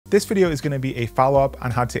This video is going to be a follow-up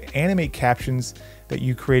on how to animate captions that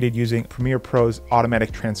you created using Premiere Pro's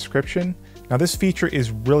automatic transcription. Now this feature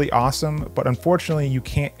is really awesome, but unfortunately you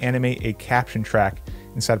can't animate a caption track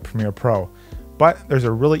inside of Premiere Pro. But there's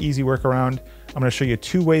a really easy workaround. I'm going to show you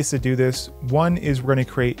two ways to do this. One is we're going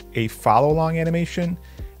to create a follow-along animation,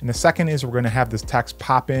 and the second is we're going to have this text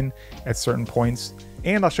pop in at certain points.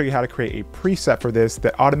 And I'll show you how to create a preset for this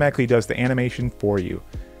that automatically does the animation for you.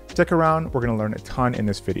 Stick around, we're going to learn a ton in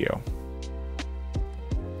this video.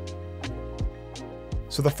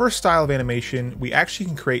 So the first style of animation we actually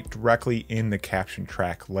can create directly in the caption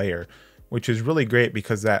track layer, which is really great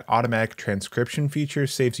because that automatic transcription feature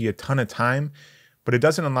saves you a ton of time, but it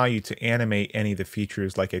doesn't allow you to animate any of the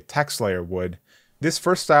features like a text layer would. This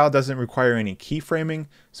first style doesn't require any keyframing,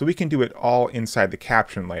 so we can do it all inside the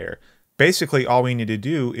caption layer. Basically, all we need to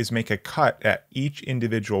do is make a cut at each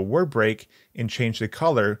individual word break and change the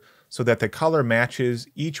color so that the color matches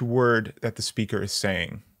each word that the speaker is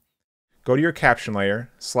saying. Go to your caption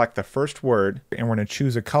layer, select the first word, and we're going to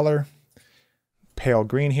choose a color, pale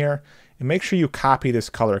green here, and make sure you copy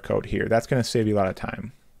this color code here. That's going to save you a lot of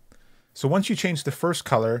time. So once you change the first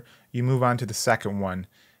color, you move on to the second one.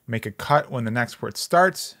 Make a cut when the next word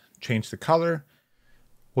starts, change the color.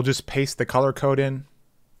 We'll just paste the color code in.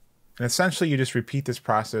 And essentially you just repeat this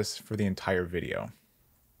process for the entire video.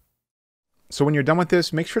 So when you're done with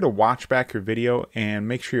this, make sure to watch back your video and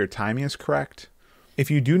make sure your timing is correct. If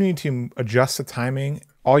you do need to adjust the timing,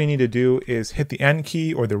 all you need to do is hit the N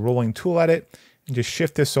key or the rolling tool edit and just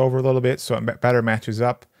shift this over a little bit so it better matches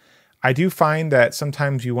up. I do find that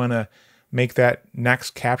sometimes you want to make that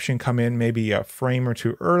next caption come in maybe a frame or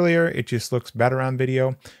two earlier. It just looks better on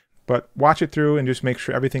video, but watch it through and just make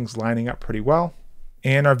sure everything's lining up pretty well.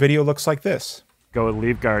 And our video looks like this. Go with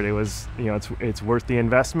LeafGuard. It was, it's worth the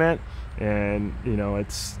investment, and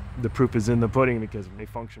it's the proof is in the pudding because they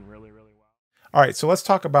function really well. All right, so let's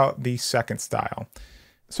talk about the second style.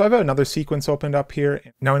 So I've got another sequence opened up here.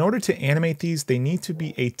 Now in order to animate these, they need to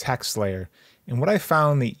be a text layer. And what I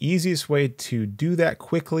found the easiest way to do that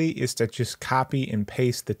quickly is to just copy and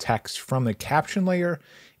paste the text from the caption layer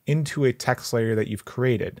into a text layer that you've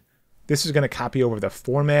created. This is going to copy over the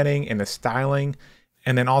formatting and the styling,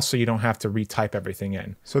 and then also you don't have to retype everything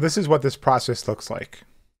in. So this is what this process looks like.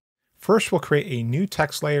 First, we'll create a new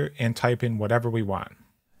text layer and type in whatever we want.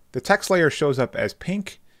 The text layer shows up as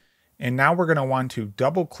pink, and now we're going to want to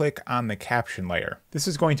double click on the caption layer. This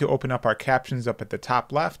is going to open up our captions up at the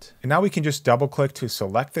top left, and now we can just double click to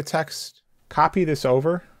select the text, copy this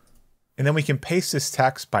over, and then we can paste this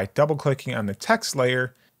text by double clicking on the text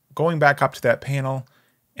layer, going back up to that panel,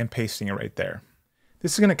 and pasting it right there.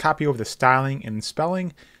 This is going to copy over the styling and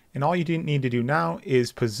spelling, and all you need to do now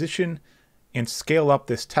is position and scale up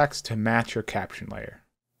this text to match your caption layer.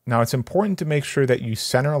 Now it's important to make sure that you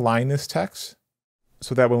center align this text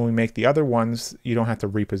so that when we make the other ones, you don't have to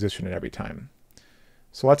reposition it every time.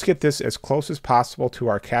 So let's get this as close as possible to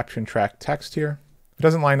our caption track text here. If it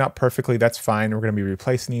doesn't line up perfectly, that's fine. We're going to be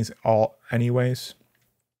replacing these all anyways.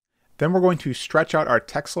 Then we're going to stretch out our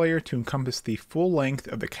text layer to encompass the full length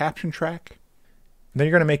of the caption track. Then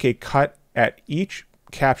you're going to make a cut at each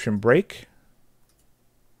caption break.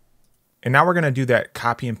 And now we're going to do that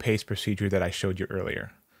copy and paste procedure that I showed you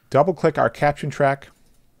earlier. Double click our caption track,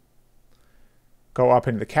 go up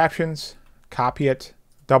into the captions, copy it,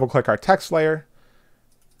 double click our text layer,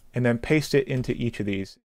 and then paste it into each of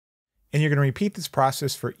these. And you're going to repeat this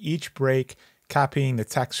process for each break, copying the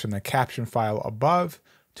text from the caption file above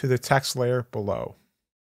to the text layer below.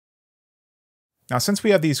 Now, since we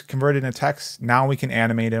have these converted into text, now we can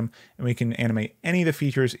animate them, and we can animate any of the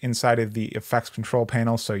features inside of the effects control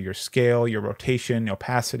panel. So your scale, your rotation,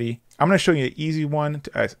 opacity. I'm going to show you an easy one,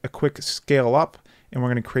 a quick scale up, and we're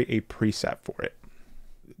going to create a preset for it.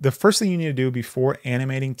 The first thing you need to do before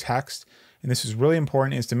animating text, and this is really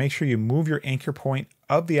important, is to make sure you move your anchor point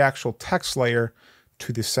of the actual text layer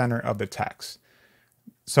to the center of the text.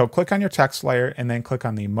 So click on your text layer and then click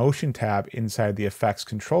on the motion tab inside the effects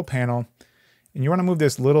control panel. And you want to move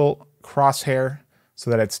this little crosshair so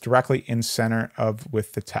that it's directly in center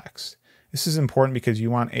with the text. This is important because you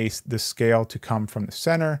want the scale to come from the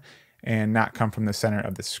center and not come from the center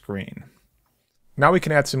of the screen. Now we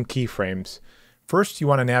can add some keyframes. First, you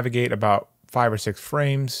want to navigate about 5 or 6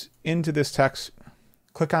 frames into this text.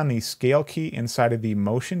 Click on the scale key inside of the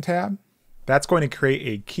motion tab. That's going to create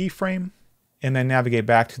a keyframe, and then navigate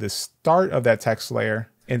back to the start of that text layer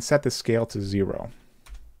and set the scale to 0.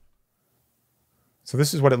 So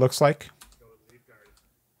this is what it looks like.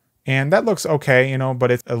 And that looks okay,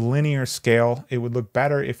 but it's a linear scale. It would look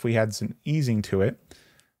better if we had some easing to it.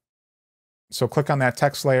 So click on that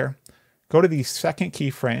text layer, go to the second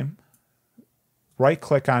keyframe, right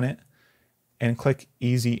click on it, and click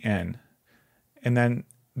Easy In. And then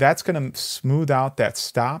that's going to smooth out that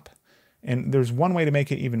stop. And there's one way to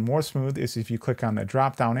make it even more smooth is if you click on the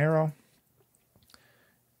drop down arrow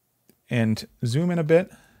and zoom in a bit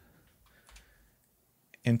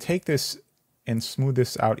and take this and smooth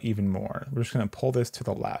this out even more. We're just going to pull this to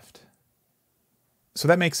the left. So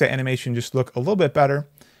that makes that animation just look a little bit better.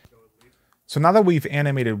 So now that we've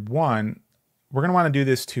animated one, we're going to want to do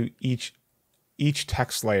this to each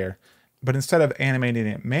text layer. But instead of animating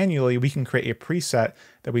it manually, we can create a preset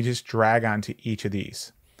that we just drag onto each of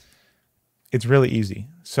these. It's really easy.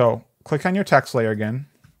 So click on your text layer again,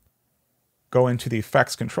 go into the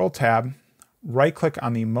Effects Control tab, right click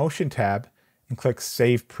on the Motion tab, and click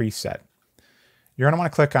Save Preset. You're going to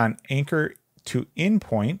want to click on Anchor to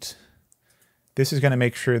Endpoint. This is going to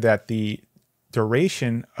make sure that the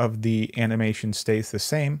duration of the animation stays the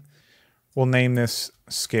same. We'll name this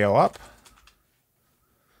Scale Up,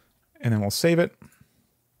 and then we'll save it.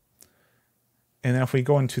 And then if we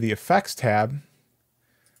go into the Effects tab,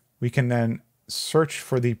 we can then search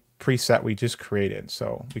for the preset we just created.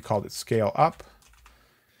 So we called it Scale Up.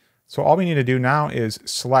 So all we need to do now is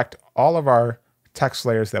select all of our text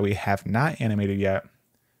layers that we have not animated yet,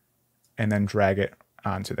 and then drag it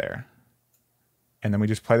onto there. And then we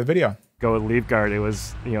just play the video. Go with Leaf Guard. It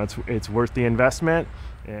was, it's worth the investment.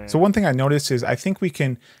 So one thing I noticed is I think we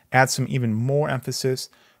can add some even more emphasis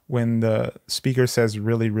when the speaker says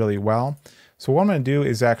really, really well. So what I'm going to do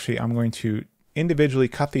is I'm going to individually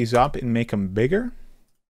cut these up and make them bigger.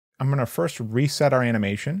 I'm going to first reset our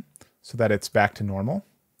animation so that it's back to normal.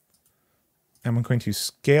 And I'm going to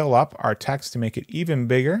scale up our text to make it even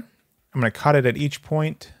bigger. I'm going to cut it at each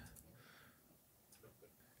point.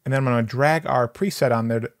 And then I'm going to drag our preset on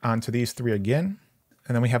there onto these three again.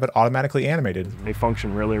 And then we have it automatically animated. They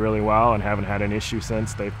function really, really well and haven't had an issue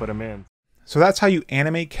since they put them in. So that's how you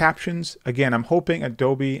animate captions. Again, I'm hoping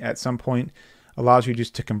Adobe at some point allows you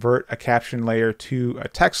just to convert a caption layer to a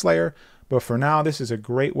text layer. But for now, this is a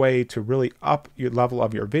great way to really up your level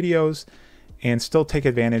of your videos and still take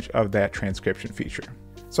advantage of that transcription feature.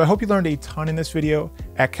 So I hope you learned a ton in this video.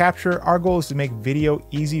 At Capture, our goal is to make video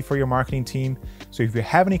easy for your marketing team. So if you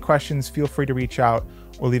have any questions, feel free to reach out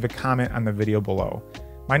or leave a comment on the video below.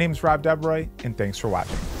 My name is Rob Deveroy, and thanks for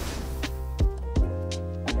watching.